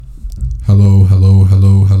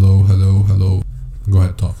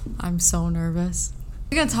I'm so nervous.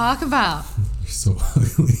 What are you gonna talk about? You're so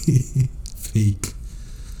ugly. Fake.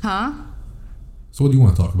 Huh? So what do you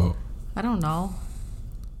want to talk about? I don't know.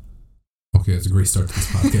 Okay, that's a great start to this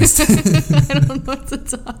podcast. I don't know what to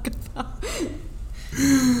talk about.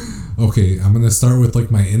 Okay, I'm gonna start with like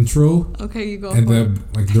my intro. Okay, you go. And then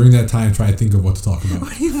like during that time, try to think of what to talk about.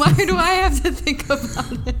 Why do I have to think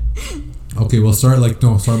about it? Okay, we'll start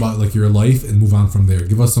about like your life and move on from there.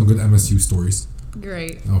 Give us some good MSU stories.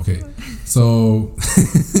 Great. Okay, so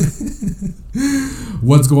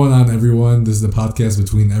what's going on, everyone? This is the podcast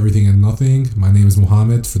between everything and nothing. My name is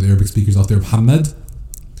Mohammed. For the Arabic speakers out there, Mohammed.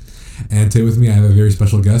 And today with me, I have a very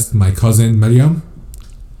special guest, my cousin Mariam.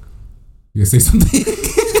 You gonna say something?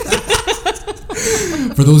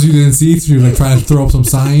 For those of you who didn't see, she was like trying to throw up some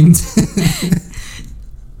signs.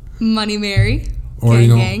 Money Mary. Or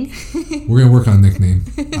gang. We're gonna work on a nickname.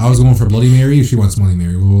 I was going for Bloody Mary. She wants Money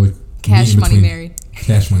Mary. We'll like Cash Money Mary.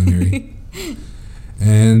 Cash Money Mary.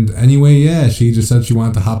 And anyway, yeah, she just said she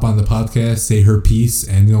wanted to hop on the podcast, say her piece,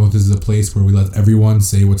 and this is a place where we let everyone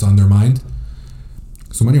say what's on their mind.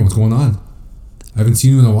 So, Mariam, what's going on? I haven't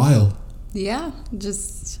seen you in a while. Yeah,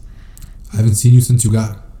 just. I haven't seen you since you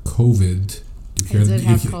got COVID. I did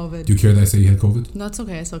have COVID. Do you care that I say you had COVID? No, it's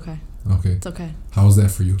okay. It's okay. Okay. It's okay. How was that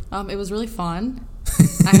for you? It was really fun.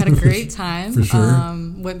 I had a great time. For sure.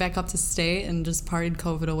 Went back up to state and just partied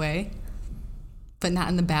COVID away. But not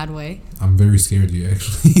in the bad way. I'm very scared of you,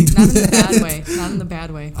 actually. Not in the bad way. Not in the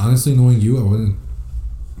bad way. Honestly, knowing you, I wouldn't.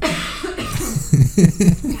 God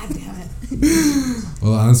damn it.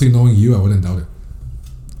 Well, honestly, knowing you, I wouldn't doubt it.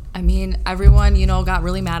 I mean, everyone, got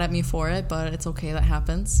really mad at me for it, but it's okay. That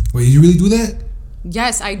happens. Wait, did you really do that?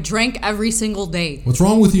 Yes, I drank every single day. What's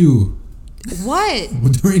wrong with you? What?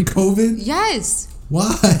 During COVID? Yes.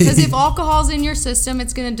 Why? Because if alcohol's in your system,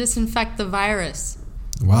 it's going to disinfect the virus.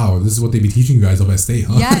 Wow, this is what they be teaching you guys up at state,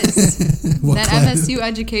 huh? Yes. That class? MSU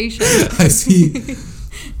education. I see.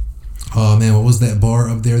 Oh, man, what was that bar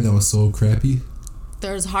up there that was so crappy?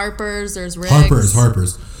 There's Harper's, there's Rick's.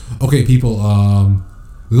 Harper's. Okay, people,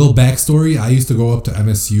 little backstory. I used to go up to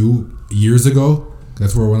MSU years ago.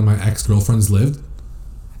 That's where one of my ex-girlfriends lived.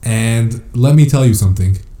 And let me tell you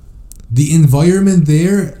something. The environment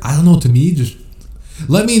there, I don't know, to me, just...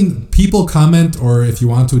 people comment, or if you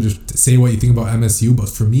want to, just say what you think about MSU. But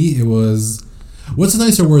for me, it was... What's a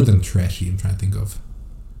nicer word than trashy? I'm trying to think of.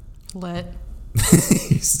 Lit.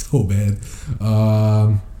 So bad.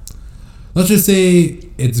 Let's just say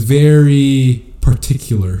it's very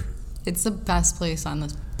particular. It's the best place on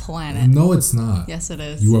this planet. No, it's not. Yes, it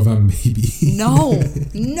is. U of M, baby.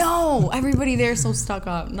 No. Everybody there is so stuck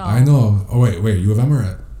up. No. I know. Oh, wait. U of M or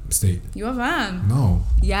at State? U of M. No.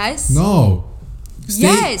 Yes. No.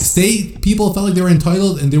 State people felt like they were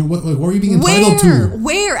entitled, and what were you being entitled to?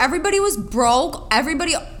 Where? Everybody was broke.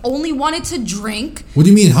 Everybody only wanted to drink. What do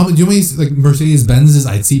you mean? Do you know how many like Mercedes Benzes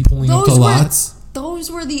I'd see pulling up to lots? Those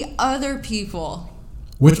were the other people.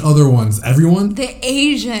 Which other ones? Everyone? The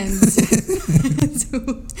Asians.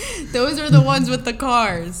 Those are the ones with the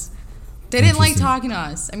cars. They didn't like talking to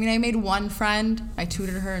us. I mean, I made one friend. I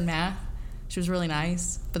tutored her in math. She was really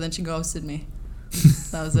nice, but then she ghosted me.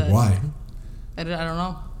 That was it. Why? I don't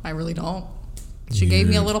know. I really don't. She gave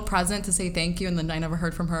me a little present to say thank you, and then I never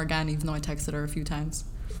heard from her again, even though I texted her a few times.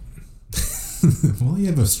 Well, you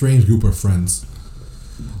have a strange group of friends.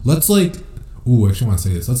 Let's actually I want to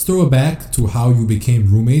say this. Let's throw it back to how you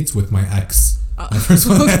became roommates with my ex. My first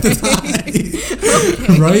one at the time.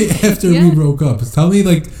 Okay. Right after we broke up. Tell me,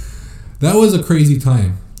 that was a crazy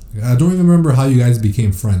time. I don't even remember how you guys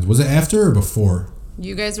became friends. Was it after or before?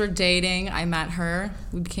 You guys were dating. I met her.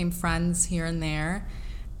 We became friends here and there.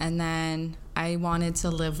 And then I wanted to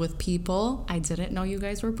live with people. I didn't know you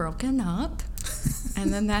guys were broken up.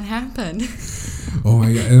 And then that happened. Oh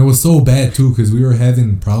my God. And it was so bad too, because we were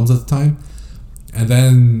having problems at the time. And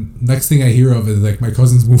then next thing I hear of is my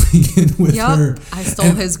cousin's moving in with her. I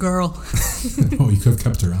stole his girl. Oh, you could have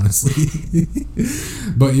kept her, honestly.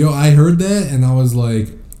 But I heard that and I was like,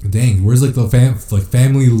 dang, where's the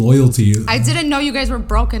family loyalty? I didn't know you guys were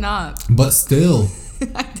broken up. But still,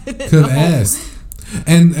 I didn't could have asked.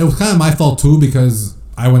 And it was kind of my fault too, because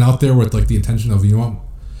I went out there with the intention of,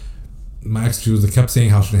 my ex, she kept saying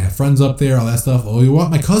how she didn't have friends up there, all that stuff. Oh, you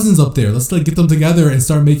want my cousins up there? Let's get them together and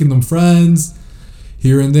start making them friends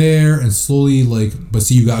here and there, and slowly but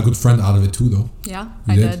see, you got a good friend out of it too, though. Yeah,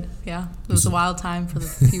 I did. Yeah, it was a wild time for the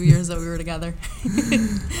few years that we were together.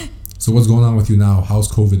 So what's going on with you now?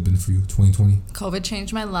 How's COVID been for you, 2020? COVID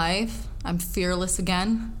changed my life. I'm fearless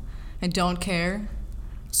again. I don't care.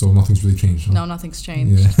 So nothing's really changed, huh? No, nothing's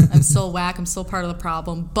changed. Yeah. I'm still whack. I'm still part of the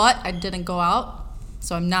problem. But I didn't go out,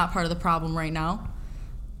 so I'm not part of the problem right now.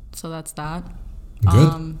 So that's that.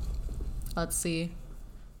 Good. Let's see.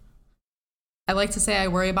 I like to say I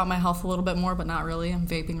worry about my health a little bit more, but not really. I'm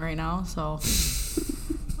vaping right now, so.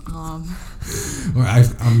 I'm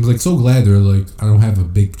like so glad they're like I don't have a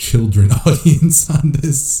big children audience on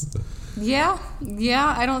this. Yeah.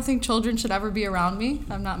 I don't think children should ever be around me.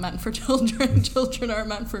 I'm not meant for children. Children aren't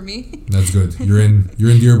meant for me. That's good. You're in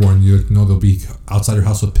Dearborn. You know they'll be outside your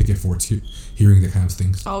house with picket forts hearing that kind of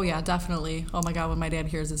things. Oh yeah, definitely. Oh my God, when my dad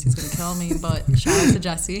hears this, he's gonna kill me. But shout out to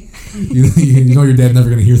Jesse. You know your dad never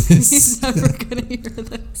gonna hear this. He's never gonna hear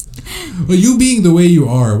this. Well, you being the way you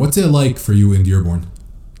are, what's it like for you in Dearborn?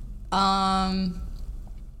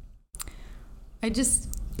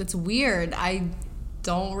 It's weird. I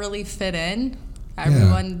don't really fit in.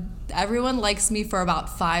 Everyone likes me for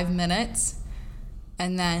about 5 minutes,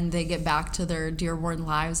 and then they get back to their Dearborn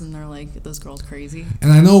lives and they're like, this girl's crazy.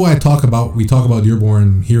 And I know we talk about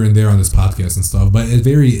Dearborn here and there on this podcast and stuff, but it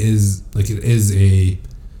is a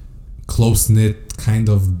close-knit kind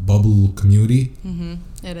of bubble community. Mm-hmm.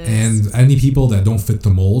 It is. And any people that don't fit the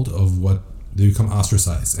mold of what they become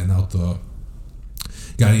ostracized and out the.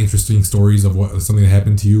 Got any interesting stories of what something that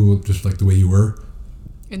happened to you, just like the way you were?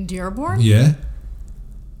 In Dearborn? Yeah.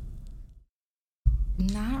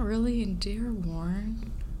 Not really in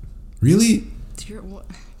Dearborn. Really? Can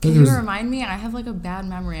you remind me? I have like a bad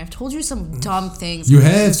memory. I've told you some dumb things. You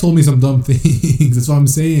have told me some dumb things. That's what I'm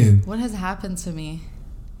saying. What has happened to me?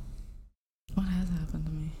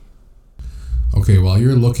 Okay, while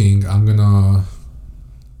you're looking, I'm gonna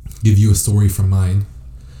give you a story from mine.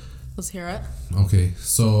 Let's hear it. Okay,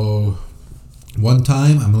 so one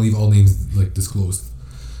time, I'm gonna leave all names like disclosed.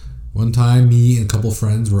 One time, me and a couple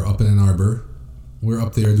friends were up in Ann Arbor. We're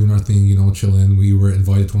up there doing our thing, chilling. We were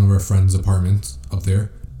invited to one of our friends' apartments up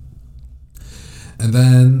there. And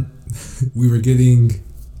then we were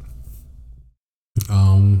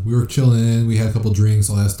we were chilling. We had a couple drinks,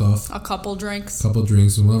 all that stuff. A couple drinks.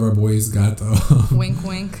 And one of our boys got... wink,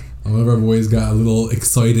 wink. One of our boys got a little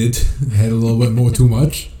excited. Had a little bit more too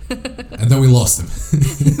much. And then we lost him.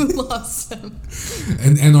 You lost him.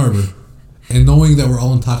 In Ann Arbor. And knowing that we're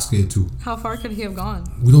all intoxicated too. How far could he have gone?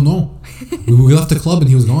 We don't know. we left the club and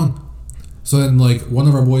he was gone. So then one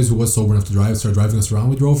of our boys who was sober enough to drive started driving us around.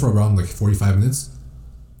 We drove for around 45 minutes.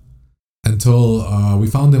 Until we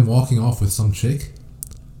found him walking off with some chick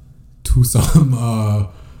to some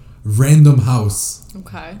random house.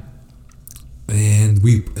 Okay. And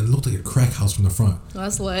it looked like a crack house from the front.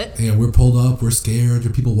 That's lit. And we're pulled up. We're scared. There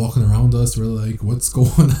are people walking around us. We're like, what's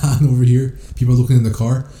going on over here? People are looking in the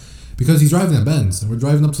car. Because he's driving a Benz. And we're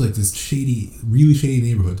driving up to this shady, really shady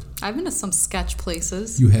neighborhood. I've been to some sketch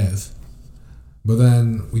places. You have. But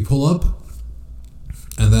then we pull up.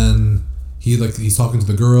 And then he's talking to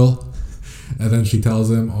the girl. And then she tells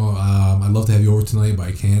him, I'd love to have you over tonight, but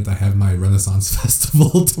I can't. I have my Renaissance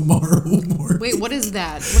Festival tomorrow morning. Wait, what is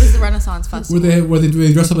that? What is the Renaissance Festival? Where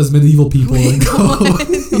they dress up as medieval people. Wait,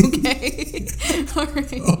 okay. All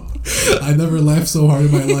right. Oh, I never laughed so hard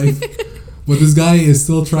in my life. But this guy is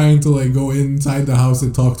still trying to go inside the house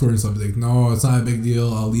and talk to her and stuff. He's like, no, it's not a big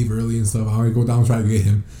deal. I'll leave early and stuff. I'll go down and try to get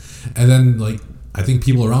him. And then I think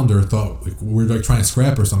people around her thought we're trying to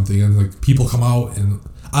scrap or something. And people come out and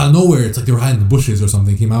out of nowhere, it's like they were hiding in the bushes or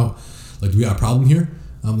something. Came out do we got a problem here?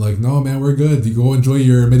 I'm like, no, man, we're good. You go enjoy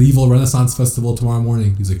your medieval Renaissance Festival tomorrow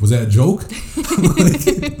morning. He's like, was that a joke? I'm like,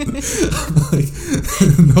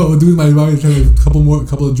 no, dude, my body trying a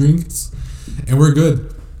couple of drinks, and we're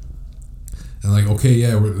good. And okay,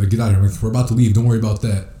 yeah, we're get out of here. We're about to leave. Don't worry about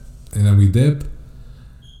that. And then we dip,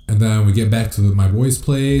 and then we get back to my boy's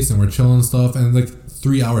place, and we're chilling and stuff. And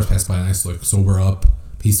 3 hours pass by, and I sober up.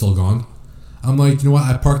 He's still gone. I'm like, you know what?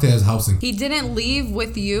 I parked at his house. He didn't leave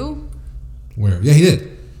with you? Where? Yeah, he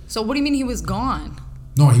did. So what do you mean he was gone?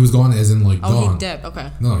 No, he was gone as in gone. Oh, he dipped.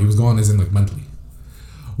 Okay. No, he was gone as in mentally.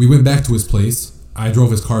 We went back to his place. I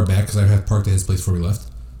drove his car back because I had parked at his place before we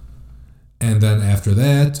left. And then after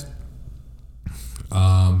that,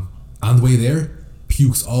 on the way there,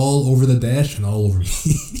 pukes all over the dash and all over me.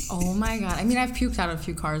 Oh my God. I mean, I've puked out of a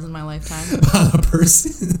few cars in my lifetime. On a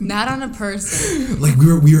person? Not on a person.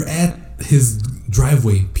 We were at his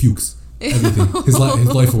driveway, pukes. Everything. His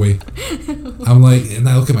life away. I'm and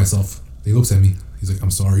I look at myself. He looks at me. He's like,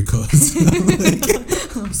 I'm sorry, cuz.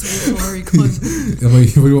 I'm so sorry, cuz. I'm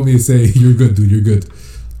like, what do you want me to say? You're good, dude. You're good.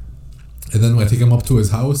 And then when I take him up to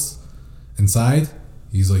his house, inside,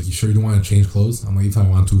 he's like, you sure you don't want to change clothes? I'm like, if I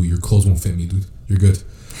want to, your clothes won't fit me, dude. You're good.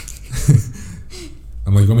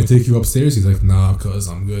 I'm like, you want me to take you upstairs? He's like, nah, cuz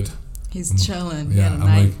I'm good. He's chilling. Yeah, I'm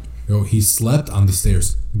like, he slept on the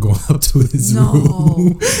stairs going up to his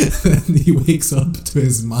room. Then he wakes up to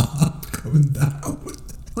his mom coming down.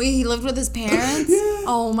 Wait, he lived with his parents? Yeah.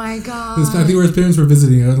 Oh my god. I think where his parents were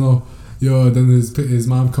visiting. I don't know. Yo, then his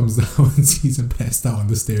mom comes down and sees him passed out on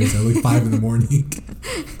the stairs at like 5 in the morning.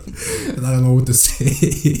 And I don't know what to say.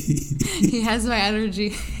 He has my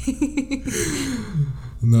energy.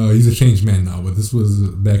 No, he's a changed man now, but this was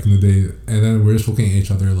back in the day. And then we're just looking at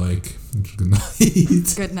each other like, good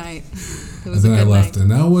night. Good night. It And was then a I good left. night.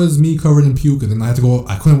 And that was me covered in puke. And then I had to go,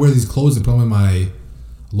 I couldn't wear these clothes and put them in my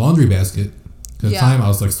laundry basket. At the time, I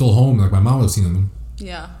was like still home. Like my mom would have seen them.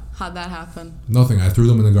 Yeah. How'd that happen? Nothing. I threw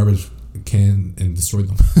them in the garbage can and destroyed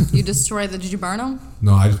them. You destroyed them. Did you burn them?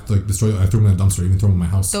 No, I just like destroyed them. I threw them in a dumpster. Even threw them in my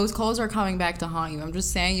house. Those clothes are coming back to haunt you. I'm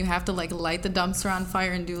just saying you have to like light the dumpster on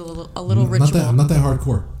fire and do a little ritual. I'm not that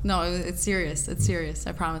hardcore. No, it's serious. It's serious.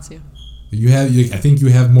 I promise you. I think you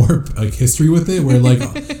have more like history with it, where like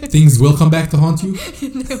things will come back to haunt you.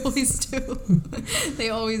 They always do. They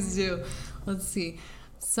always do. Let's see.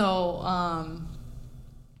 So,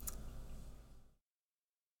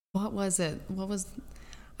 what was it?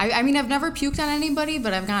 I mean, I've never puked on anybody,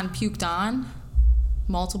 but I've gotten puked on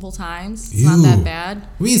multiple times. It's not that bad. What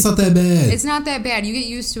do you mean it's not that bad? It's not that bad. You get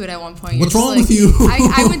used to it at one point. What's wrong with you?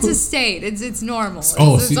 I went to state. It's normal.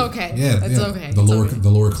 It's okay. Yeah, it's okay. The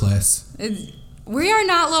lower class. We are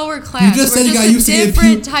not lower class. You just We're said you just got used to getting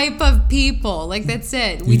different type of people. Like that's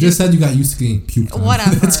it. You just said you got used to getting puked on.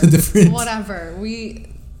 Whatever. That's a difference. Whatever.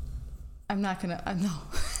 I'm not gonna. No.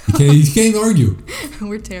 You can't even argue.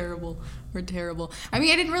 We're terrible. We're terrible. I mean,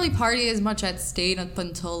 I didn't really party as much at state up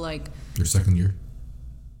until like your second year.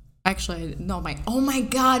 Actually, no. Oh my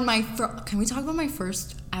god, can we talk about my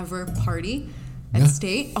first ever party at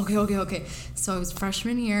state? Okay. So it was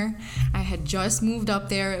freshman year. I had just moved up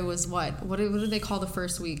there. It was what did they call the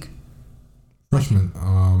first week? Freshman,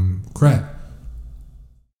 crap.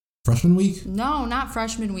 Freshman week? No, not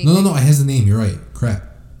freshman week. No. It has a name. You're right. Crap.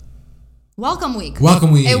 Welcome week.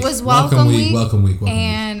 Welcome week. It was welcome week. Welcome week.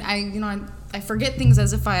 And I forget things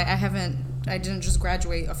as if I didn't just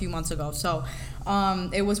graduate a few months ago. So,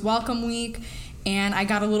 it was welcome week, and I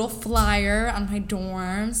got a little flyer on my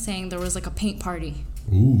dorm saying there was like a paint party.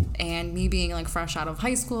 Ooh. And me being like fresh out of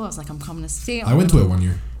high school, I was like, I'm coming to state. I went to it one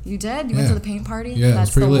year. You did? You went to the paint party? Yeah,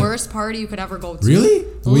 that's the lit. Worst party you could ever go to. Really?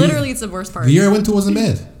 Literally, it's the worst party. The year I went to wasn't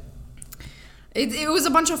bad. It was a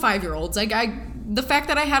bunch of 5-year-olds. Like the fact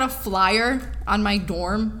that I had a flyer on my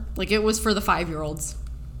dorm, like it was for the 5-year-olds.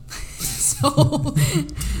 So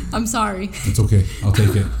I'm sorry. It's okay. I'll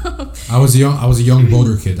take it. I was a young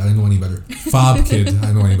boater kid. I didn't know any better. Fob kid. I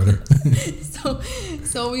didn't know any better.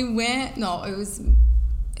 So we went. No,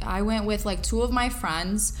 I went with like 2 of my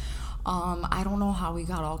friends. I don't know how we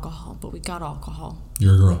got alcohol, but we got alcohol.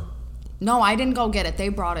 You're a girl. No, I didn't go get it. They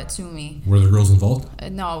brought it to me. Were there girls involved?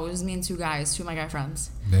 No, it was me and 2 guys, 2 of my guy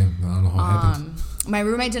friends. Damn, I don't know how it happened. My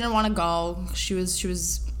roommate didn't want to go. She was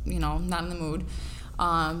not in the mood.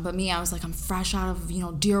 But me, I was like, I'm fresh out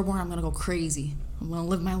of, Dearborn. I'm going to go crazy. I'm going to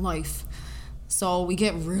live my life. So we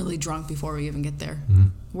get really drunk before we even get there. Mm-hmm.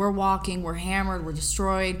 We're walking. We're hammered. We're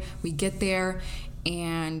destroyed. We get there,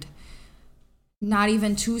 and not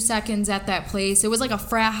even 2 seconds at that place. It was like a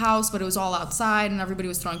frat house, but it was all outside, and everybody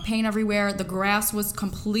was throwing paint everywhere. The grass was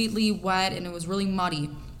completely wet, and it was really muddy.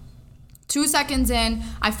 2 seconds in,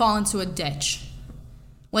 I fall into a ditch.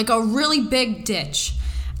 Like a really big ditch.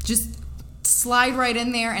 Just slide right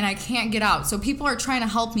in there, and I can't get out. So people are trying to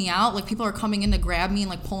help me out. Like people are coming in to grab me and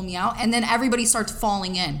like pull me out, and then everybody starts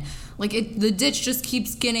falling in. Like the ditch just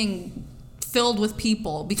keeps getting filled with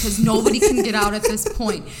people because nobody can get out at this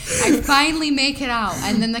point. I finally make it out,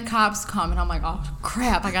 and then the cops come, and I'm like, oh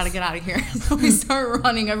crap, I gotta get out of here. So we start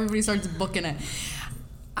running. Everybody starts booking it.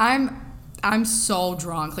 I'm so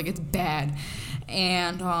drunk, like it's bad.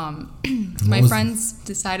 And my friends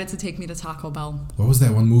decided to take me to Taco Bell. What was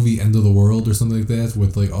that one movie, End of the World or something like that,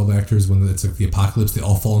 with like all the actors when it's like the apocalypse, they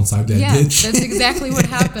all fall inside that ditch? Yeah, that's exactly what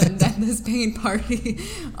happened at this paint party.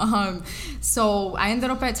 So I ended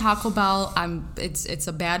up at Taco Bell. It's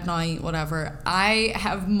a bad night, whatever. I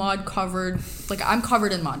have mud covered, like I'm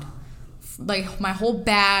covered in mud, like my whole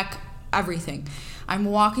back, everything. I'm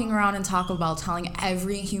walking around in Taco Bell telling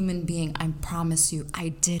every human being, I promise you, I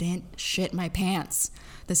didn't shit my pants.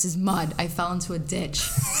 This is mud. I fell into a ditch.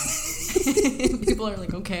 People are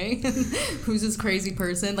like, okay, who's this crazy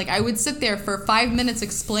person? Like, I would sit there for 5 minutes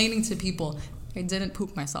explaining to people, I didn't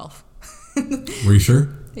poop myself. Were you sure?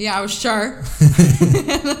 Yeah, I was sure.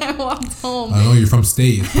 And then I walked home. I know you're from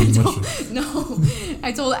state.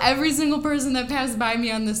 I told every single person that passed by me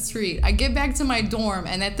on the street. I get back to my dorm,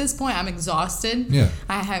 and at this point, I'm exhausted. Yeah.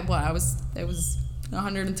 I had it was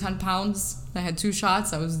 110 pounds. I had 2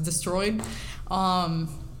 shots. I was destroyed. I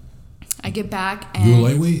get back and you were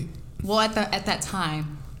lightweight? Well, at that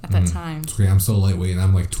time. at that time. It's okay, I'm still lightweight and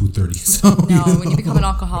I'm like 230. So No, when you become an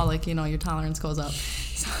alcoholic, your tolerance goes up.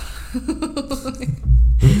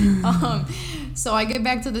 So I get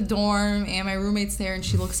back to the dorm and my roommate's there and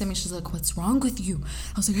she looks at me. She's like, "What's wrong with you?"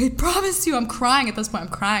 I was like, "I promise you." I'm crying at this point. I'm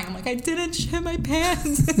crying. I'm like, "I didn't shit my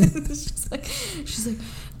pants." she's like,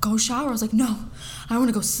 "Go shower." I was like, "No, I want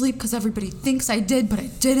to go sleep because everybody thinks I did, but I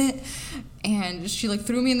didn't." And she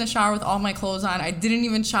threw me in the shower with all my clothes on. I didn't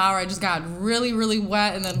even shower. I just got really, really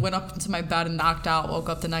wet and then went up into my bed and knocked out. Woke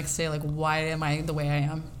up the next day why am I the way I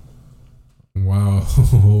am? Wow.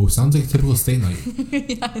 Sounds like a typical state night.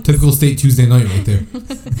 Yes. Typical state Tuesday night right there.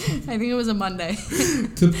 I think it was a Monday.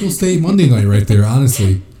 Typical state Monday night right there,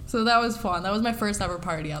 honestly. So that was fun. That was my first ever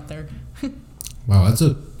party out there. Wow,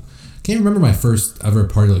 can't remember my first ever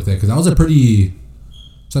party like that because I was a pretty,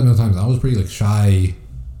 I was pretty shy,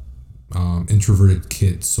 introverted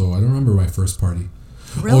kid. So I don't remember my first party.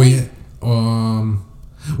 Really? Oh yeah.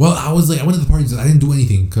 Well, I went to the parties. I didn't do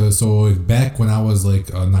anything back when I was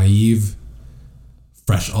a naive,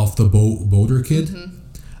 fresh off the boater kid.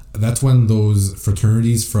 Mm-hmm. That's when those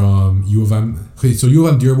fraternities from U of M. Okay, so U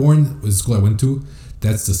of M Dearborn was the school I went to.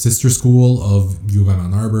 That's the sister school of U of M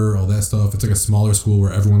Ann Arbor, all that stuff. It's a smaller school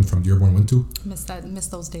where everyone from Dearborn went to. Miss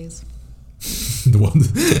those days. the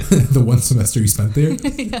one semester you spent there.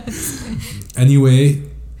 Yes. Anyway,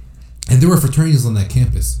 and there were fraternities on that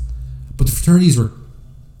campus, but the fraternities were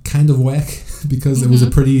kind of whack because it was a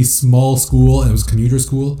pretty small school and it was a commuter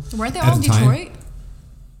school. Weren't they all in Detroit?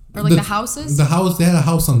 Or the houses? They had a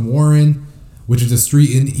house on Warren, which is a street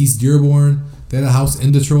in East Dearborn. They had a house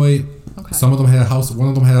in Detroit. Okay. Some of them had a house. One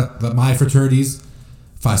of them had my fraternities,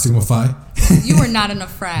 Phi Sigma Phi. You were not in a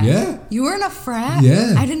frat. Yeah. You were in a frat?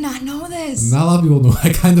 Yeah. I did not know this. Not a lot of people know.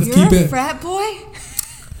 I kind of You're keep a it. frat boy?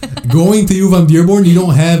 Going to U of M Dearborn, you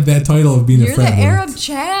don't have that title of being a frat boy. You're the Arab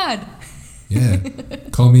Chad. Yeah.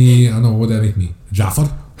 Call me, I don't know, what would that make me?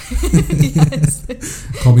 Jafar? Yes.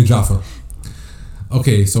 Call me Jafar.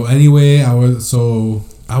 Okay, so anyway, I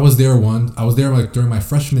was there during my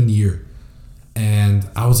freshman year. And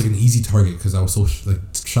I was an easy target because I was so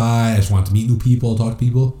shy. I just wanted to meet new people, talk to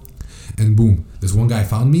people. And boom, this one guy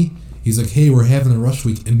found me. He's like, "Hey, we're having a rush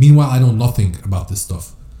week." And meanwhile, I know nothing about this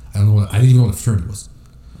stuff. I didn't even know what a fraternity was.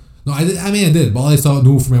 No, I did. But all I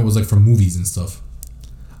knew from it was from movies and stuff.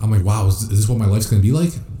 I'm like, wow, is this what my life's going to be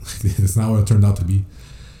like? It's not what it turned out to be.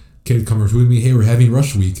 Kid come to me, "Hey, we're having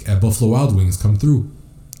rush week at Buffalo Wild Wings. Come through."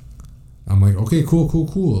 I'm like, okay,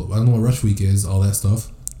 cool. I don't know what rush week is, all that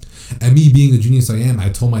stuff. And me being the genius I am, I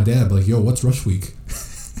told my dad, "Yo, what's rush week?"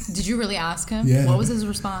 Did you really ask him? Yeah. What was his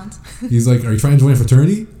response? He's like, "Are you trying to join a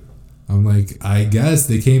fraternity?" I'm like, "I guess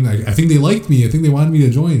they came. I think they liked me. I think they wanted me to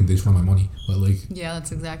join. They just want my money." But yeah,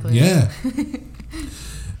 that's exactly yeah.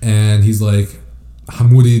 And he's like,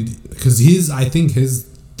 because I think his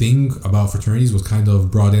thing about fraternities was kind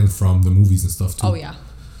of brought in from the movies and stuff too. Oh yeah.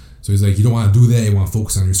 So he's like, "You don't want to do that. You want to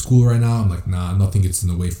focus on your school right now." I'm like, "Nah, nothing gets in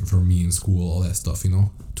the way from me in school, all that stuff, And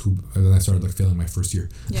then I started failing my first year.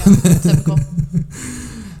 Yeah, typical.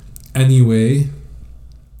 Anyway,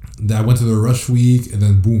 I went to the rush week, and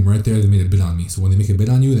then boom, right there they made a bid on me. So when they make a bid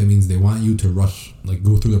on you, that means they want you to rush,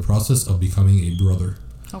 go through the process of becoming a brother.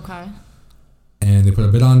 Okay. And they put a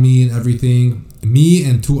bid on me and everything. Me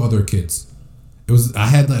and two other kids. I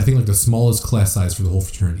had I think the smallest class size for the whole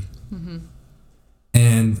fraternity. Mm-hmm.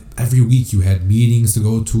 And every week you had meetings to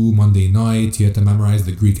go to. Monday night you had to memorize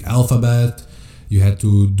the Greek alphabet. You had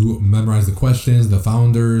to memorize the questions, the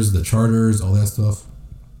founders, the charters, all that stuff.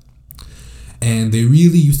 And they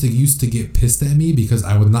really used to get pissed at me because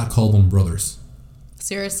I would not call them brothers.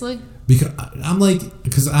 Seriously?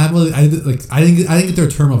 Because I didn't get their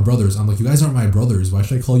term of brothers. I'm like, "You guys aren't my brothers. Why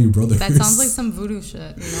should I call you brothers?" That sounds like some voodoo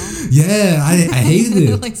shit, Yeah, I hated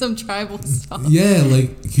it. Like some tribal stuff. Yeah,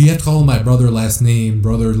 you have to call him my brother last name,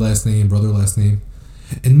 brother last name, brother last name.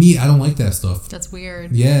 And me, I don't like that stuff. That's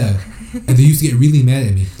weird. Yeah. And they used to get really mad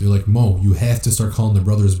at me. They're like, "Mo, you have to start calling the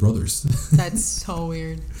brothers brothers." That's so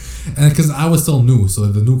weird. And because I was still new, so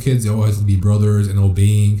the new kids, they always had to be brothers and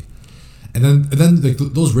obeying. And then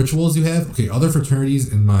those rituals you have. Okay, other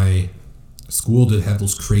fraternities in my school did have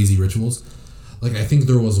those crazy rituals. I think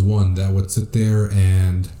there was one that would sit there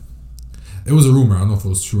and it was a rumor. I don't know if it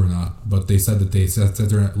was true or not, but they said that they sat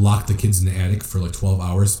there and locked the kids in the attic for 12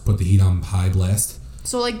 hours, put the heat on high blast.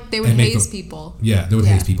 So they would haze people. Yeah, they would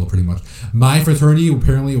haze people pretty much. My fraternity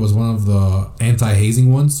apparently was one of the anti-hazing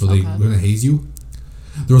ones, so they were going to haze you.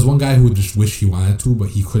 There was one guy who would just wish he wanted to,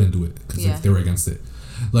 but he couldn't do it because they were against it.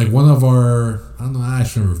 One of our, I don't know, I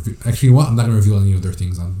shouldn't actually, you know what? I'm not going to reveal any of their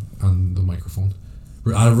things on the microphone.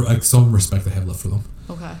 Out of some respect I have left for them.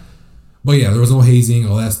 Okay. But yeah, there was no hazing,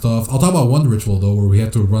 all that stuff. I'll talk about one ritual though, where we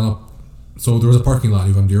had to run up. So there was a parking lot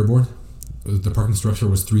on Dearborn. The parking structure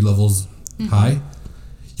was 3 levels high.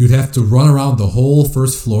 You'd have to run around the whole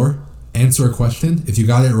first floor, answer a question. If you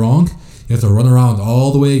got it wrong, you have to run around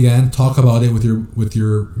all the way again, talk about it with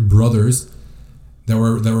your brothers that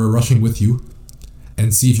were rushing with you,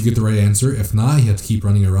 and see if you get the right answer. If not, you have to keep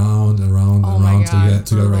running around and around and around till you get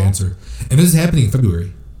the right answer. And this is happening in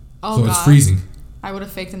February, so it's freezing. I would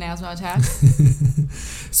have faked an asthma attack.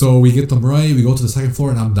 So we get them right. We go to the second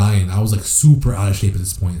floor, and I'm dying. I was like super out of shape at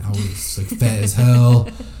this point. I was like fat as hell.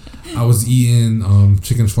 I was eating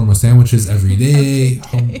chicken shawarma sandwiches every day,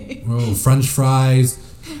 French fries.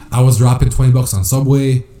 I was dropping $20 on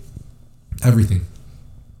Subway, everything.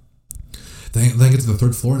 Then I get to the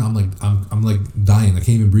third floor, and I'm like dying. I can't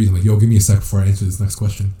even breathe. I'm like, yo, give me a sec before I answer this next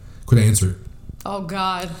question. Couldn't answer it. Oh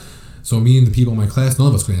God. So me and the people in my class, none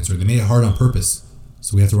of us could answer it. They made it hard on purpose.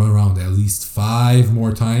 So we had to run around at least 5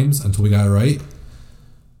 more times until we got it right.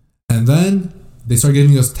 And then they started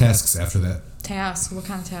giving us tasks after that. Tasks? What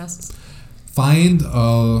kind of tasks? Find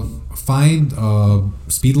a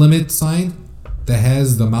speed limit sign that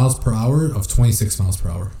has the miles per hour of 26 miles per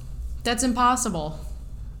hour. That's impossible.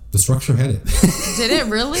 The structure had it. Did it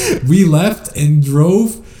really? We left and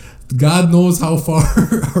drove God knows how far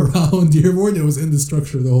around Dearborn. It was in the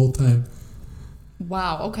structure the whole time.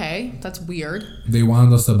 Wow, okay. That's weird. They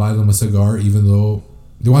wanted us to buy them a cigar, even though...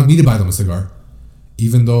 They wanted me to buy them a cigar,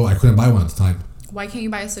 even though I couldn't buy one at the time. Why can't you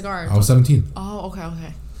buy a cigar? I was 17. Oh,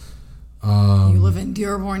 okay. You live in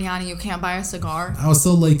Dearborn, Yanni. You can't buy a cigar? I was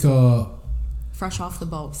still like... Fresh off the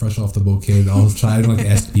boat kid. I was trying to like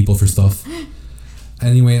ask people for stuff.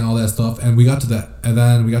 Anyway, and all that stuff, and we got to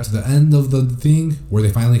the end of the thing where they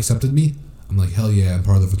finally accepted me. I'm like, hell yeah, I'm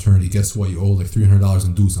part of the fraternity. Guess what? You owe like $300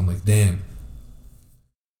 in dues. I'm like, damn.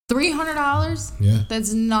 $300? Yeah.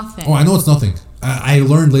 That's nothing. Oh, I know it's nothing. I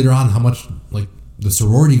learned later on how much like the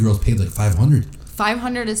sorority girls paid like $500.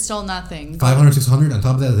 $500 is still nothing. $500, $600. On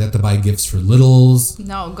top of that, they have to buy gifts for littles.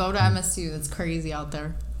 No, go to MSU. That's crazy out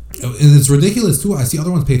there. And it's ridiculous too. I see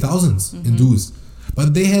other ones pay thousands in dues.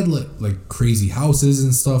 But they had like crazy houses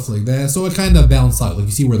and stuff like that. So it kind of balanced out. Like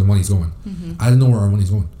you see where the money's going. I didn't know where our money's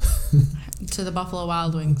going. To the Buffalo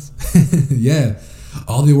Wild Wings. Yeah.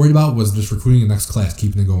 All they worried about was just recruiting the next class,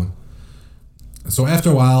 keeping it going. So after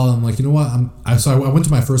a while, I'm like, you know what? I went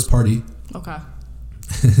to my first party. Okay.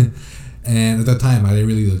 And at that time, I didn't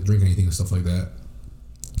really drink anything and stuff like that.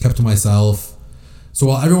 Kept to myself. So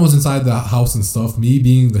while everyone was inside the house and stuff, me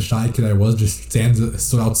being the shy kid I was, just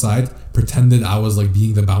stood outside, pretended I was like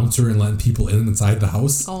being the bouncer and letting people in inside the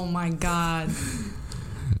house. Oh my God.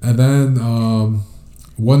 And then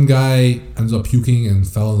one guy ended up puking and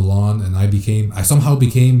fell on the lawn, and I somehow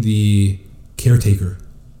became the caretaker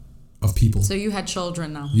of people. So you had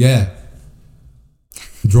children now. Yeah.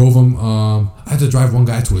 Drove him. I had to drive one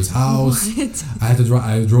guy to his house. What?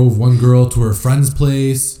 I drove one girl to her friend's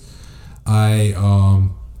place. I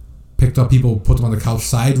picked up people, put them on the couch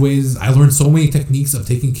sideways. I learned so many techniques of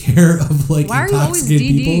taking care of like Why intoxicated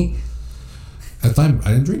people. At the time,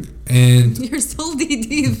 I didn't drink, and you're still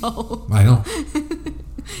DD though. I know.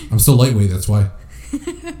 I'm still lightweight. That's why.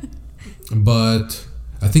 But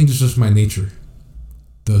I think it's just my nature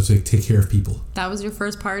to take care of people. That was your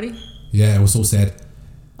first party? Yeah, it was so sad.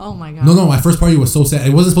 Oh my God. No, my first party was so sad.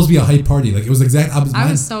 It wasn't supposed to be a hype party. Like it was the exact opposite. I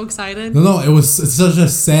was so excited. No, it's such a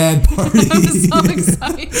sad party. I was so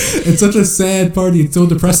excited. It's such a sad party. It's so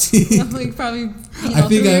depressing. I'm like probably I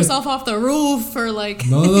think threw yourself off the roof or like.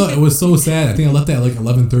 No. It was so sad. I think I left at like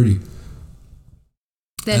 11:30.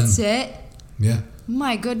 That's it. Yeah.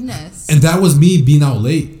 My goodness. And that was me being out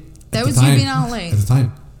late. That was you being out late at the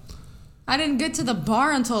time. I didn't get to the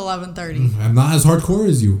bar until 11:30. I'm not as hardcore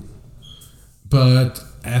as you, but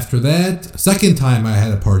after that, second time I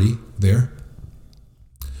had a party there.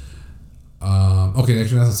 Okay,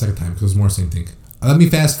 actually that's the second time because it was more the same thing. Let me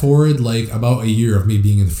fast forward like about a year of me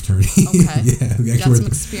being in the fraternity. Okay. Yeah, we got some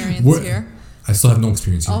experience here. I still have no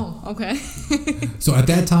experience here. Oh, okay. So at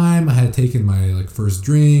that time, I had taken my like first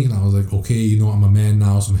drink, and I was like, okay, you know, I'm a man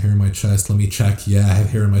now, some hair in my chest. Let me check. Yeah, I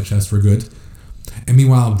have hair in my chest. We're good. And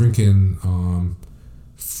meanwhile, I'm drinking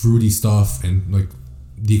fruity stuff and like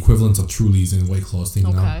the equivalent of Trulies and White Claws,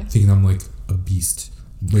 thinking I'm like a beast.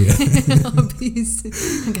 But yeah. A beast.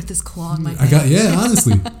 I got this claw in my head.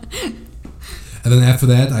 Honestly. And then after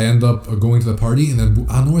that, I end up going to the party, and then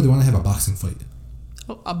I don't know where they want to have a boxing fight.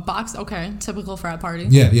 Oh, a box? Okay, typical frat party.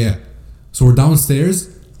 Yeah. So we're downstairs,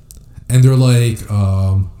 and they're like,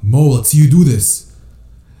 Mo, let's see you do this.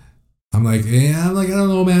 I'm like, I don't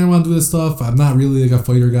know, man. I want to do this stuff. I'm not really like a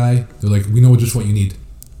fighter guy. They're like, we know just what you need.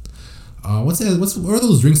 What's that? What are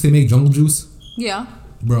those drinks they make? Jungle juice. Yeah.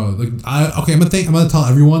 Bro, like I'm gonna tell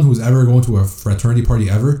everyone who's ever going to a fraternity party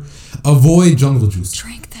ever, avoid jungle juice.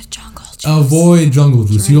 Drink the jungle juice. Avoid jungle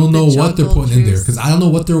juice. You don't know what they're putting in there, juice. because I don't know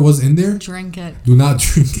what there was in there. Drink it. Do not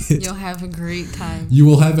drink it. You'll have a great time. You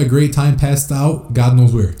will have a great time passed out. God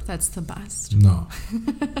knows where. That's the best. No.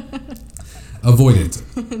 Avoid it.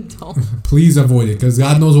 Don't. Please avoid it, because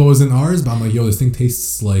God knows what was in ours. But I'm like, yo, this thing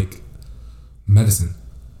tastes like medicine.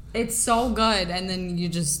 It's so good, and then you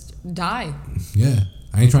just die. Yeah.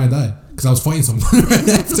 I ain't trying to die because I was fighting someone right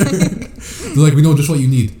after. They're like, we know just what you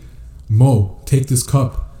need. Mo, take this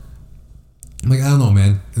cup. I'm like, I don't know,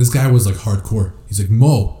 man. And this guy was like hardcore. He's like,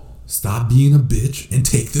 Mo, stop being a bitch and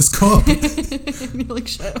take this cup. And you're like,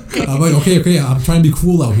 shit. Okay. I'm like, okay. I'm trying to be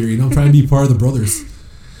cool out here, you know. I'm trying to be part of the brothers.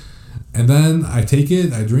 And then I take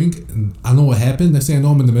it, I drink, and I don't know what happened. Next thing I know,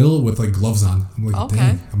 I'm in the middle with like gloves on. I'm like, Okay.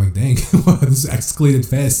 dang. I'm like, dang. This escalated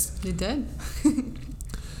fast. You did.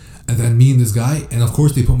 And then me and this guy, and of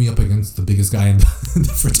course they put me up against the biggest guy in the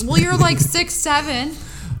fraternity. Well, you're like 6'7".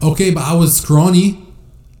 Okay, but I was scrawny,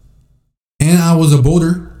 and I was a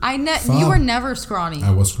boulder. You were never scrawny.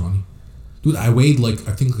 I was scrawny, dude. I weighed like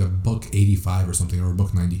I think like $185 or something, or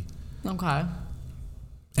 $190. Okay.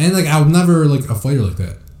 And like I was never like a fighter like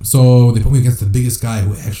that. So they put me against the biggest guy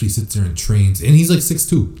who actually sits there and trains, and he's like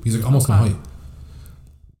 6'2". He's like almost my height.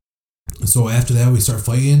 So after that, we start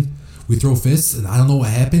fighting. We throw fists, and I don't know what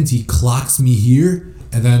happens. He clocks me here,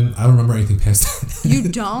 and then I don't remember anything past that. You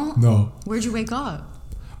don't? No. Where'd you wake up?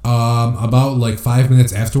 About like 5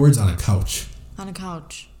 minutes afterwards on a couch. On a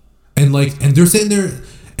couch. And they're sitting there,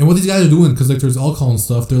 and what these guys are doing, because like there's alcohol and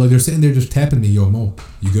stuff, they're sitting there just tapping me. Yo, Mo,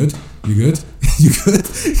 you good? You good? You good?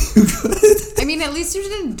 You good? I mean, at least you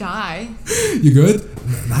didn't die. You good?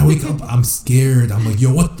 And I wake up, I'm scared. I'm like,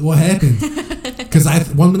 yo, what happened? Because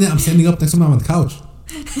 1 minute I'm standing up, next time I'm on the couch.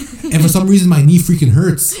 And for some reason, my knee freaking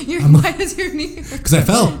hurts. Why does your knee hurt? Because I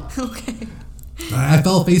fell. Okay. I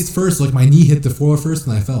fell face first. Like, my knee hit the floor first,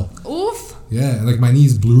 and I fell. Oof. Yeah, and like my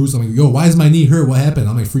knee's bruised. I'm like, yo, why is my knee hurt? What happened?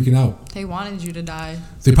 I'm like freaking out. They wanted you to die.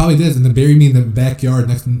 They probably did, and they buried me in the backyard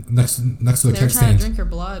next to the They keg were trying stand. to drink your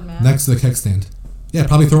blood, man. Next to the keg stand. Yeah,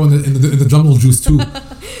 probably throw in the jungle juice too.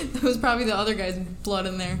 That was probably the other guy's blood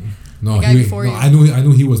in there. No, the guy before you. I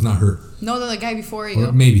knew he was not hurt. No, the guy before you.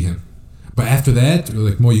 Or maybe him. But after that, they're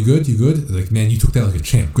like, Mo, you good? You good? They're like, man, you took that like a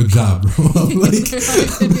champ. Good job, bro.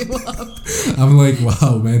 I'm like,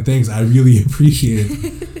 wow, man, thanks. I really appreciate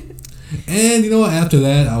it. And you know what? After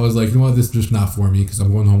that, I was like, you know what? This is just not for me, because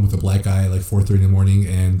I'm going home with a black eye at like 4:30 in the morning,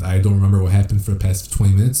 and I don't remember what happened for the past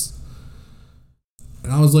 20 minutes.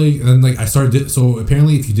 And I was like, and then like I started. So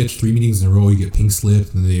apparently, if you ditch 3 meetings in a row, you get pink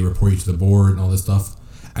slipped, and then they report you to the board and all this stuff.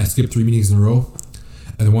 I skipped 3 meetings in a row.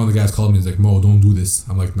 And then one of the guys called me and was like, Mo, don't do this.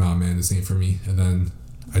 I'm like, nah, man, this ain't for me. And then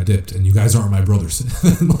I dipped, and you guys aren't my brothers.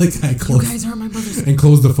 And like I closed. You guys aren't my brothers. And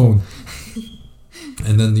closed the phone.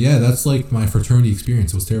 And then yeah, that's like my fraternity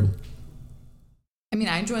experience. It was terrible. I mean,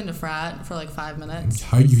 I joined a frat for like 5 minutes.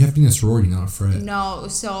 How you have to be in a sorority, not a frat? No,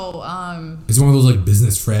 so It's one of those like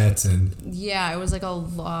business frats and. yeah, it was like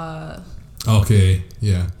a Okay,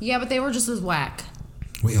 yeah. yeah, but they were just as whack.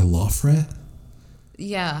 Wait, a law frat?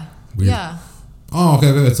 Yeah. Weird. Yeah. Oh, okay.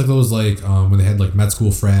 It's like those like when they had like med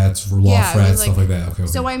school frats or law Yeah, it frats, was, stuff like that. Okay.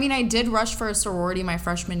 So I mean, I did rush for a sorority my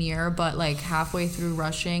freshman year, but like halfway through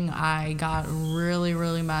rushing, I got really,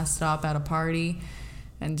 really messed up at a party,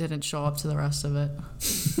 and didn't show up to the rest of it.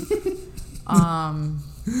 I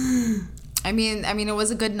mean, it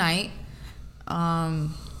was a good night.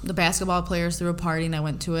 The basketball players threw a party, and I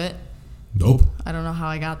went to it. Dope. I don't know how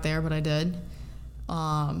I got there, but I did.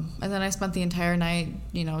 And then I spent the entire night,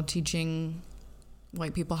 teaching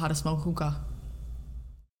white people how to smoke hookah.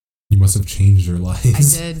 You must have changed their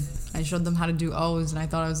lives. I did. I showed them how to do O's, and I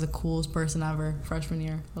thought I was the coolest person ever freshman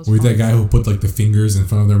year. Were you that guy who put like the fingers in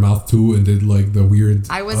front of their mouth too and did like the weird?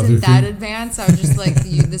 I wasn't that advanced. I was just like,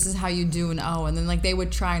 this is how you do an O, and then like they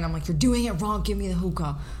would try, and I'm like, you're doing it wrong. Give me the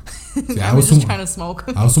hookah. See, I was just trying to smoke.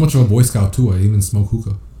 I was so much of a Boy Scout too. I didn't even smoke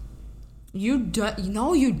hookah.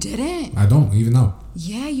 No, you didn't. I don't even know.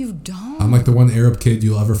 Yeah, you don't. I'm like the one Arab kid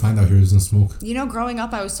you'll ever find out here who doesn't smoke. Growing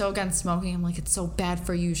up, I was so against smoking. I'm like, it's so bad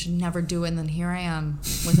for you. You should never do it. And then here I am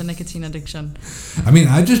with a nicotine addiction. I mean,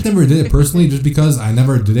 I just never did it personally, just because I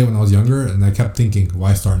never did it when I was younger, and I kept thinking,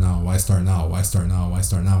 why start now? Why start now? Why start now? Why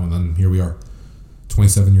start now? And then here we are,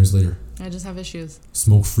 27 years later. I just have issues.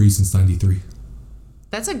 Smoke free since '93.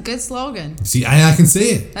 That's a good slogan. See, I can say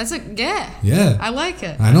it. Yeah. I like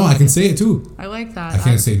it. I know, I can say it too. I like that. I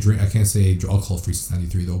can't say alcohol free since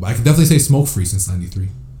 '93 though, but I can definitely say smoke free since '93.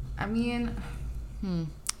 I mean,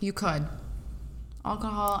 you could.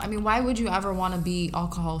 Alcohol. I mean, why would you ever want to be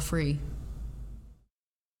alcohol free?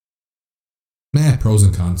 pros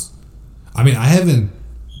and cons. I mean, I haven't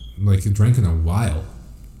like drank in a while.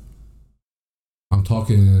 I'm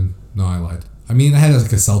talking. No, I lied. I mean, I had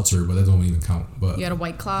like a seltzer, but that don't even count. But You had a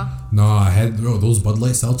White Claw? no, I had those Bud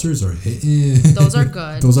Light seltzers are hitting. Those are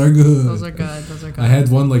good. Those are good. Those are good. Those are good. I had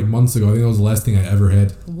one like months ago. I think that was the last thing I ever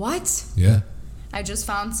had. What? Yeah. I just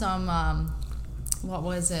found some, what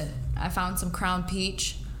was it? I found some Crown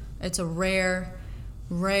Peach. It's a rare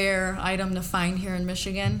item to find here in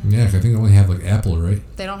Michigan. Yeah, 'cause I think they only have like apple, right?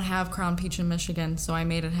 They don't have Crown Peach in Michigan, so I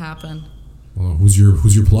made it happen. Well, who's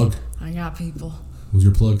your plug? I got people. Who's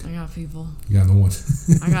your plug? I got people. You got no one.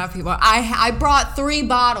 I got people. I brought 3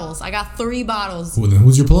 bottles. I got 3 bottles. Well, then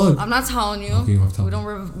who's your plug? I'm not telling you. Okay, you don't have to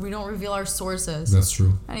tell we don't reveal our sources. That's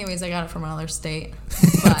true. Anyways, I got it from another state.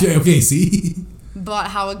 But, Okay, see? but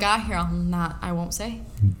how it got here, I won't say.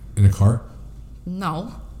 In a car?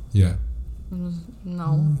 No. Yeah.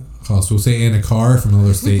 No. Oh, so say in a car from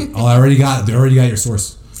another state. Oh, they already got your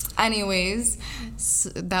source. Anyways,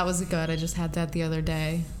 that was good. I just had that the other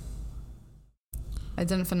day. I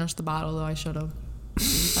didn't finish the bottle though. I should have.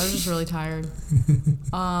 I was just really tired.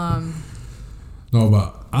 No,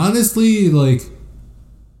 but honestly, like,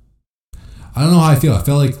 I don't know how I feel. I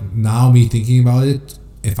feel like now me thinking about it,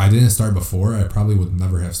 if I didn't start before, I probably would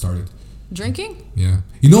never have started. Drinking? Yeah.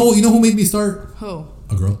 You know who made me start? Who?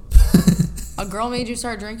 A girl. A girl made you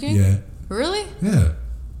start drinking? Yeah. Really? Yeah.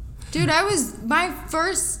 Dude, my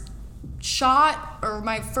first shot or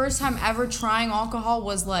my first time ever trying alcohol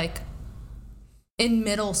was like in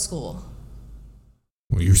middle school.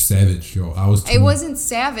 Well, you're savage, yo. It wasn't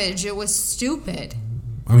savage. It was stupid.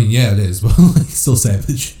 I mean, yeah, it is, but like, still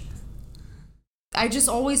savage. I just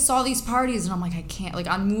always saw these parties, and I'm like, I can't, like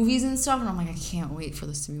on movies and stuff, and I'm like, I can't wait for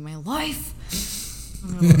this to be my life.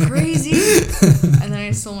 I'm gonna go crazy. And then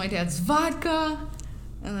I stole my dad's vodka,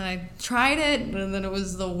 and then I tried it, and then it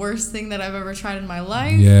was the worst thing that I've ever tried in my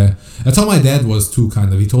life. Yeah, that's how my dad was too.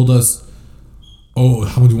 Kind of, he told us, "Oh,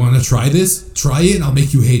 how do you want to try this? Try it, and I'll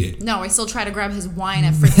make you hate it." No, I still try to grab his wine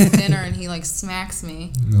at freaking dinner, and he like smacks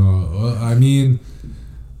me. No, I mean,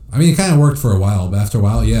 it kind of worked for a while, but after a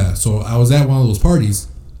while, yeah. So I was at one of those parties,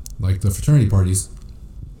 like the fraternity parties.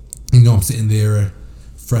 You know, I'm sitting there,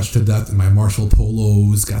 fresh to death in my Marshall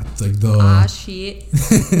polos, got like the Shit.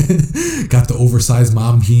 got the oversized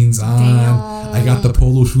mom jeans on. Damn. I got the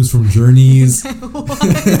polo shoes from Journeys.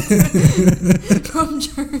 From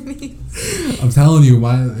Journey. I'm telling you,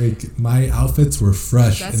 my outfits were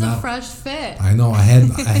fresh. That's a fresh fit. I know. I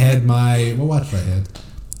had my what watch did I had?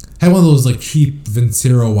 I had one of those like cheap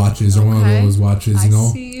Vincero watches or one of those watches, you know.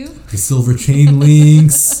 I see you. The silver chain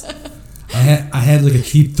links. I had like a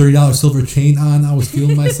cheap $30 silver chain on. I was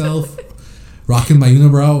feeling myself, rocking my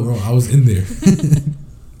unibrow. Bro, I was in there.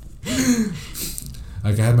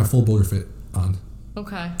 Like I had my full boulder fit on.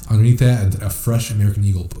 Okay. Underneath that, a fresh American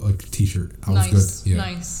Eagle like t-shirt. I was good. Yeah.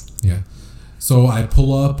 Nice. Yeah. So I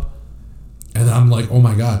pull up, and I'm like, oh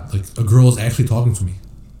my god, like a girl is actually talking to me.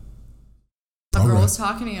 A girl was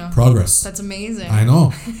talking to you. Progress. That's amazing. I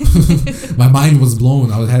know. My mind was blown.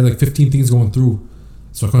 I had like 15 things going through,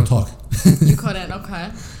 so I couldn't talk. You couldn't.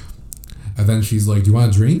 Okay. And then she's like, "Do you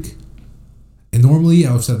want a drink?" And normally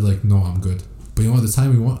I would have said like, "No, I'm good." But you know what? The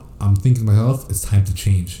time I'm thinking to myself, it's time to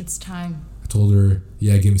change. It's time. I told her,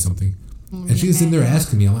 "Yeah, give me something." And she's sitting there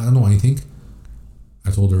asking me, I'm like, "I don't know anything."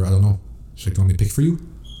 I told her, "I don't know." She's like, "Do you want me to pick for you?"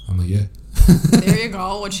 I'm like, "Yeah." There you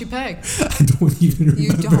go. What'd she pick? I don't even remember.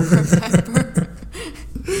 You don't remember.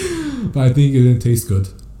 But I think it didn't taste good.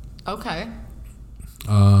 Okay.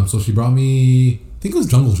 So she brought me, I think it was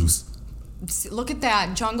jungle juice. Look at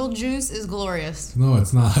that. Jungle juice is glorious. No,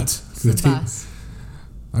 it's not. It's the best.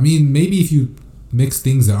 I mean, maybe if you mix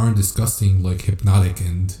things that aren't disgusting, like Hypnotic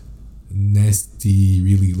and nasty,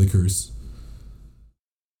 really liquors.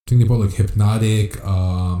 I think they bought like Hypnotic,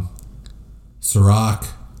 Ciroc.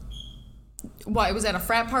 What? It was at a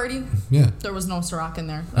frat party? Yeah. There was no Ciroc in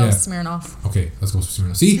there. That was Smirnoff. Okay, let's go with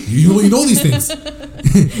Smirnoff. See, you know these things.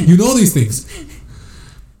 You know these things.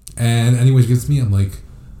 And anyways, she gets me. I'm like,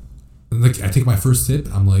 I take my first sip.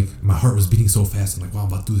 I'm like, my heart was beating so fast. I'm like, wow, I'm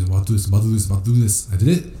about to do this. I'm about to do this. I'm about to do this. I'm about to do this. I did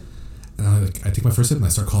it. And I take my first sip and I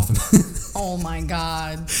start coughing. Oh my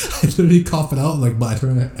god. I literally cough it out. Like, but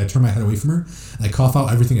I turn my head away from her. And I cough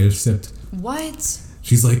out everything I just sipped. What?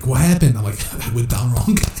 She's like, what happened? I'm like, I went down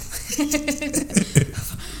wrong.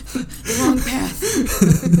 The wrong path.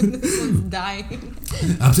 This one's dying.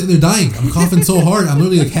 I'm sitting there dying. I'm coughing so hard. I'm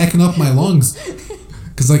literally like hacking up my lungs.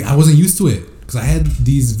 Because like I wasn't used to it. Because I had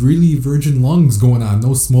these really virgin lungs going on.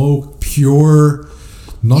 No smoke, pure,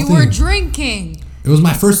 nothing. You were drinking. It was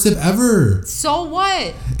my first sip ever. So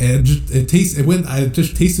what? And it just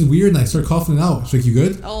tasted weird, and I started coughing it out. She's like, "You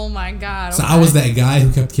good?" Oh my god. So okay. I was that guy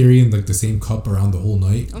who kept carrying like the same cup around the whole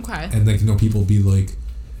night. Okay. And like people be like,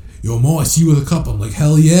 "Yo, Mo, I see you with a cup." I'm like,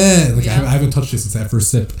 "Hell yeah!" And, like Yeah. I haven't touched it since that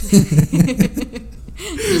first sip.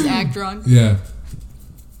 Just act drunk. Yeah.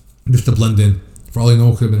 Just to blend in. For all I know,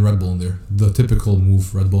 it could have been Red Bull in there. The typical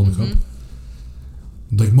move, Red Bull in the cup.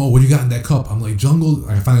 Like, Mo, what do you got in that cup? I'm like, jungle.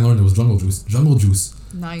 I finally learned it was jungle juice. Jungle juice.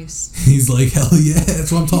 Nice. He's like, hell yeah,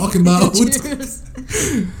 that's what I'm talking about. Cheers.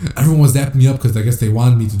 Everyone was dapping me up because I guess they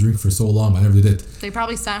wanted me to drink for so long, but I never did. They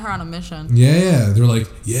probably sent her on a mission. Yeah. They're like,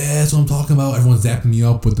 yeah, that's what I'm talking about. Everyone's dapping me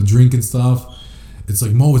up with the drink and stuff. It's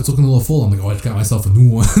like, Mo, it's looking a little full. I'm like, oh, I just got myself a new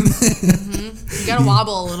one. You gotta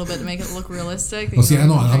wobble a little bit to make it look realistic. Well, see, I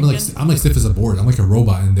know. I'm like stiff as a board. I'm like a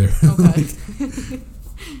robot in there. Okay.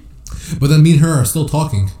 But then me and her are still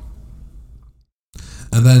talking.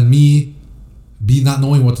 And then me not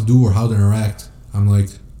knowing what to do or how to interact. I'm like,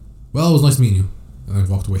 well, it was nice meeting you. And I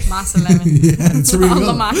walked away. Masa lemon. Yeah, it's really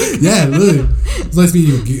well. Yeah, literally. It's nice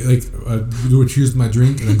meeting you. Like, do a cheers to my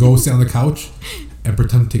drink and then go sit on the couch and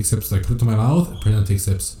pretend to take sips. Like, put it to my mouth and pretend to take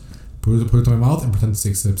sips. Put it to my mouth and pretend to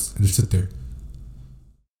take sips. And just sit there.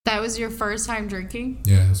 That was your first time drinking?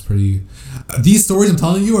 Yeah, it's pretty... these stories I'm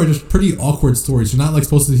telling you are just pretty awkward stories. You're not like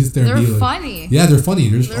supposed to sit there and be like... They're funny. Yeah, they're funny.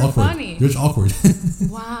 They're just awkward. Funny. They're just awkward.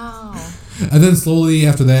 Wow. And then slowly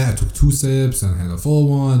after that, I took 2 sips and I had a full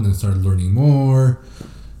one and started learning more.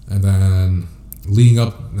 And then leading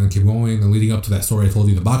up, and keep going, and leading up to that story I told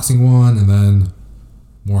you, the boxing one, and then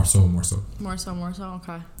more so. More so,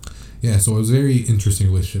 okay. Yeah, so it was a very interesting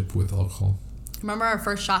relationship with alcohol. Remember our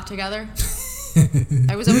first shot together?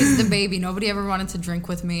 I was always the baby. Nobody ever wanted to drink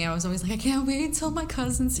with me. I was always like, I can't wait till my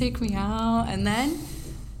cousins take me out. And then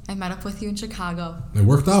I met up with you in Chicago. It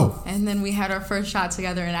worked out. And then we had our first shot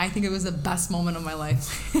together, and I think it was the best moment of my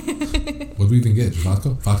life. What did we even get?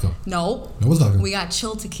 Vodka? Vodka. No. It was vodka. We got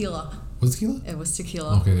chilled tequila. Was it tequila? It was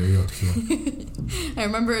tequila. Okay, there you go, tequila. I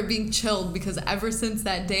remember it being chilled because ever since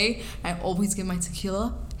that day, I always get my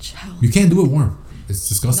tequila chilled. You can't do it warm. It's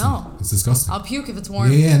disgusting. No. It's disgusting. I'll puke if it's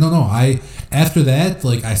warm. Yeah, no. After that,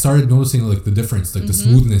 like, I started noticing, like, the difference. Like, the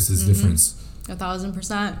smoothness is difference.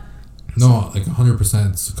 1,000%. No, like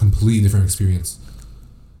 100%. It's a completely different experience.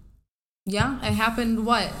 Yeah, it happened,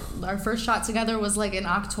 what? Our first shot together was, like, in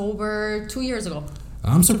October 2 years ago.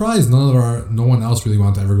 I'm surprised no one else really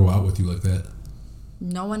wanted to ever go out with you like that.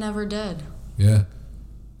 No one ever did. Yeah.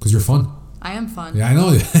 Because you're fun. I am fun. Yeah, I know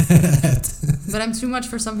that. But I'm too much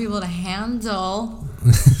for some people to handle.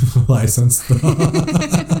 I sense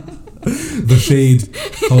the shade.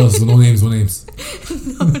 Tell us, no names. No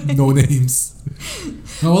names.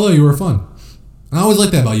 No, although you were fun. And I always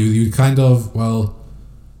liked that about you. You kind of, well,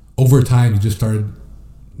 over time, you just started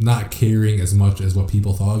not caring as much as what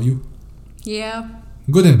people thought of you. Yeah.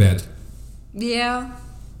 Good and bad. Yeah.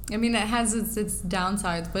 I mean, it has its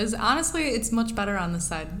downsides, but honestly, it's much better on this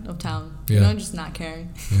side of town. Yeah. You know, just not caring.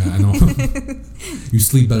 Yeah, I know. You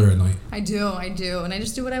sleep better at night. I do. And I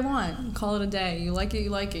just do what I want. Call it a day. You like it, you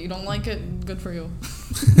like it. You don't like it, good for you.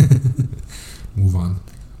 Move on.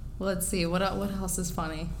 Let's see. What else is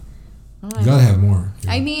funny? You gotta have more.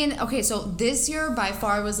 I mean, okay, so this year by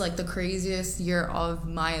far was like the craziest year of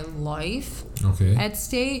my life. Okay. At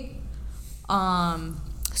State.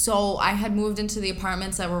 So I had moved into the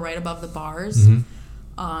apartments that were right above the bars.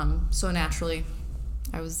 So naturally,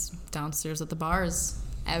 I was downstairs at the bars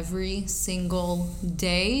every single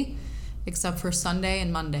day except for Sunday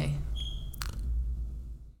and Monday.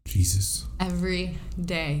 Jesus. Every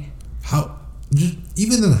day.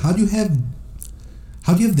 Even then, how do you have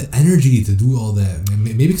the energy to do all that?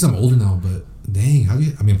 Maybe because I'm older now, but dang,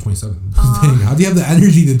 I'm 27. Dang, how do you have the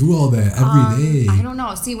energy to do all that every day? I don't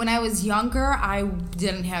know. See, when I was younger, I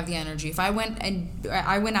didn't have the energy. If I went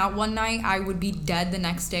out one night, I would be dead the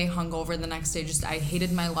next day, hungover the next day. Just I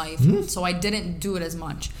hated my life, so I didn't do it as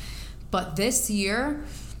much. But this year,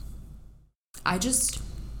 I just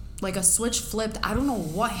like a switch flipped. I don't know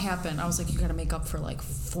what happened. I was like, you got to make up for like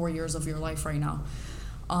 4 years of your life right now.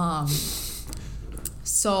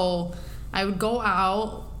 So I would go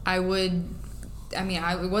out.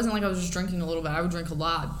 It wasn't like I was just drinking a little bit. I would drink a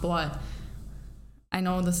lot, but I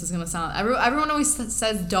know this is going to sound... Everyone always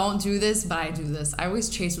says don't do this, but I do this. I always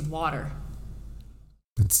chase with water.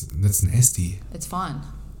 That's nasty. It's fun.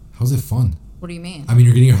 How's it fun? What do you mean? I mean,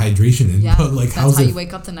 you're getting your hydration in, yeah, but like, that's how you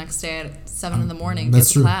wake up the next day at 7 in the morning and get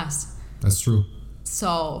to class. That's true.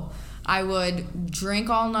 So I would drink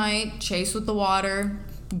all night, chase with the water,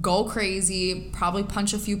 go crazy, probably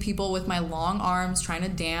punch a few people with my long arms trying to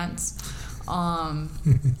dance. And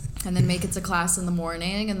then make it to class in the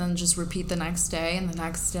morning, and then just repeat the next day and the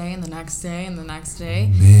next day and the next day and the next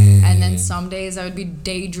day. Man. And then some days I would be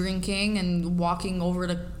day drinking and walking over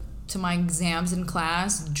to my exams in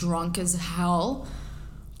class drunk as hell.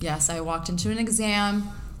 Yes, I walked into an exam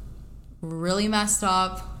really messed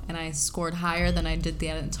up, and I scored higher than I did the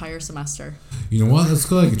entire semester. You know what? Let's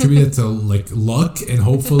go attribute it to luck, and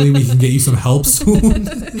hopefully we can get you some help soon.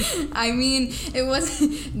 I mean, there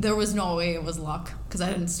was no way it was luck because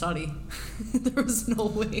I didn't study. There was no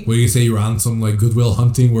way. What, you say you were on some Goodwill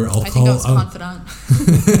Hunting where alcohol? I think I was confident.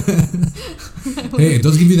 Hey, it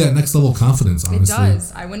does give you that next level confidence, honestly. It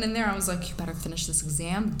does. I went in there, I was like, you better finish this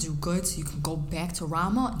exam, do good so you can go back to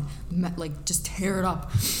Rama and just tear it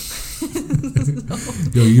up.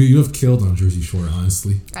 Yo, you have killed on Jersey Shore,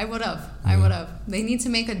 honestly. I would have. They need to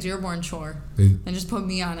make a Dearborn Shore and just put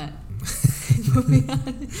me on it.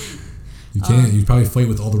 You can't. You'd probably fight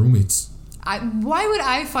with all the roommates. Why would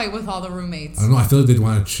I fight with all the roommates? I don't know. I feel like they'd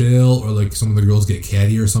want to chill, or some of the girls get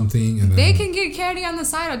catty or something. And then they can get catty on the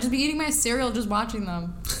side. I'll just be eating my cereal, just watching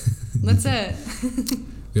them. That's it.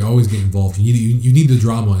 They always get involved. You need the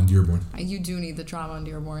drama in Dearborn. You do need the drama in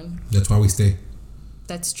Dearborn. That's why we stay.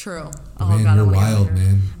 That's true. Oh, man, God, you're wild,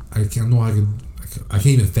 man. I can't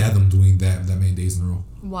even fathom doing that many days in a row.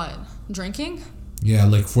 What? Drinking? Yeah,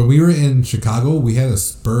 when we were in Chicago, we had a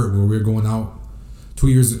spurt where we were going out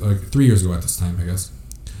 3 years ago at this time, I guess.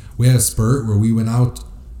 We had a spurt where we went out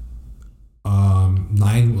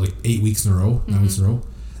 8 weeks in a row, 9 weeks in a row,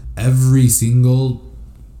 every single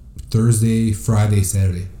Thursday, Friday,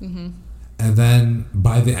 Saturday. Mm-hmm. And then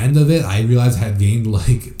by the end of it, I realized I had gained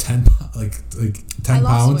 10 pounds. Weight.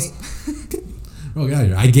 Oh, get out of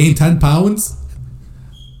here. I gained 10 pounds.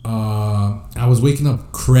 I was waking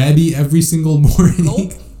up crabby every single morning.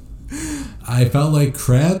 Nope. I felt like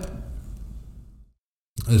crab.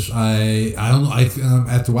 I don't know.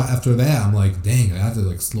 After that, I'm like, dang, I have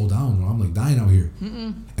to slow down. I'm dying out here.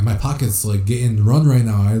 Mm-mm. And my pocket's getting run right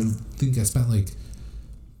now. I think I spent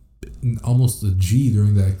almost a G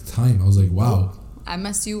during that time. I was like, wow.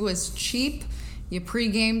 MSU was cheap. You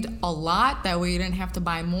pre-gamed a lot. That way you didn't have to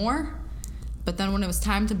buy more. But then when it was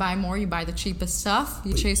time to buy more, you buy the cheapest stuff.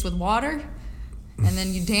 You chase with water. And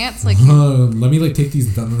then you dance let me take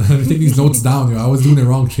these notes down. I was doing it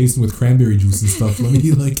wrong, chasing with cranberry juice and stuff. Let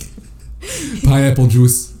me pineapple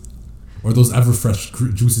juice, or those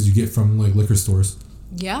Everfresh juices you get from liquor stores.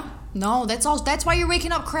 Yeah, no, that's all. That's why you're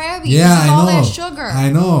waking up crabby. Yeah, I know. All that sugar.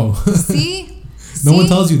 I know. See, no one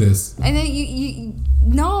tells you this. And then you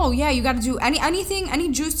got to do anything,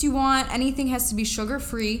 any juice you want. Anything has to be sugar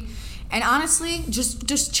free. And honestly,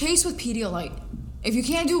 just chase with Pedialyte. If you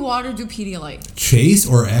can't do water, do Pedialyte. Chase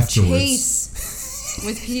or afterwards? Chase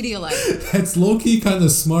with Pedialyte. That's low-key kind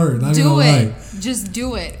of smart. Not do gonna lie. Just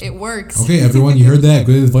do it. It works. Okay, everyone, you heard that.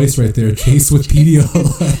 Good advice right there. Chase with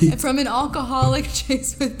Pedialyte. From an alcoholic,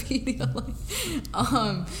 chase with Pedialyte.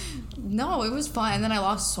 No, it was fun. And then I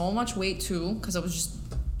lost so much weight, too, because I was just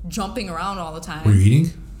jumping around all the time. Were you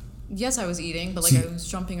eating? Yes, I was eating, but I was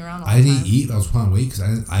jumping around all the time. I didn't eat. I was putting on weight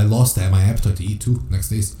because I lost my appetite to eat too next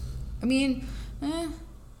days. I mean, I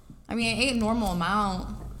ate a normal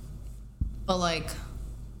amount, but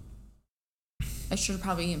I should have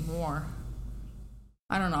probably eaten more.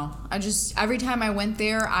 I don't know. Every time I went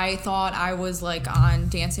there, I thought I was on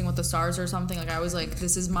Dancing with the Stars or something. I was like,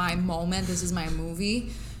 this is my moment, this is my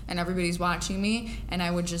movie, and everybody's watching me, and I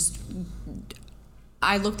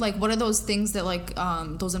looked like, what are those things that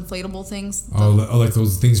those inflatable things? Like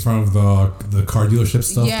those things from the car dealership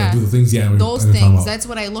stuff that do the things? Yeah, those things. That's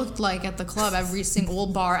what I looked like at the club every single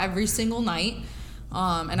bar, every single night.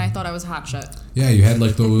 And I thought I was hot shit. Yeah, you had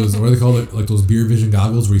those, what are they called? Those beer vision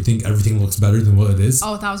goggles where you think everything looks better than what it is.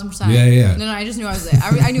 Oh, 1,000%. Yeah. No, I just knew I was it.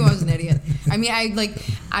 I knew I was an idiot.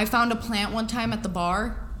 I found a plant one time at the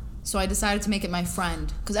bar. So I decided to make it my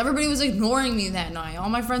friend. Because everybody was ignoring me that night. All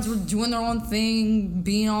my friends were doing their own thing,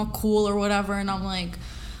 being all cool or whatever. And I'm like,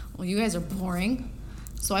 well, you guys are boring.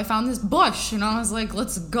 So I found this bush. And I was like,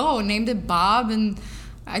 let's go. Named it Bob. And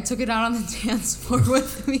I took it out on the dance floor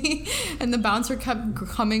with me. And the bouncer kept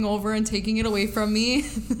coming over and taking it away from me.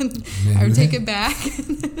 I would take it back.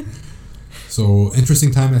 So,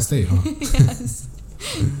 interesting time at state, huh? Yes.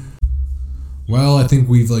 Well, I think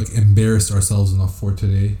we've embarrassed ourselves enough for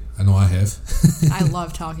today. I know I have. I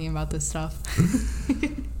love talking about this stuff.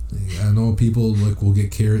 I know people will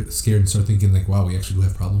get scared and start thinking wow, we actually do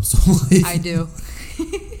have problems. So I do.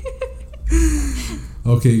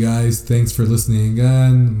 Okay, guys, thanks for listening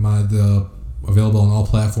again. Available on all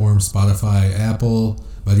platforms: Spotify, Apple.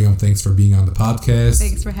 Mariam, thanks for being on the podcast.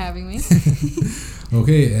 Thanks for having me.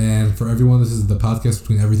 Okay, and for everyone, this is the podcast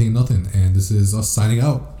between everything and nothing, and this is us signing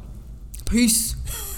out. Peace.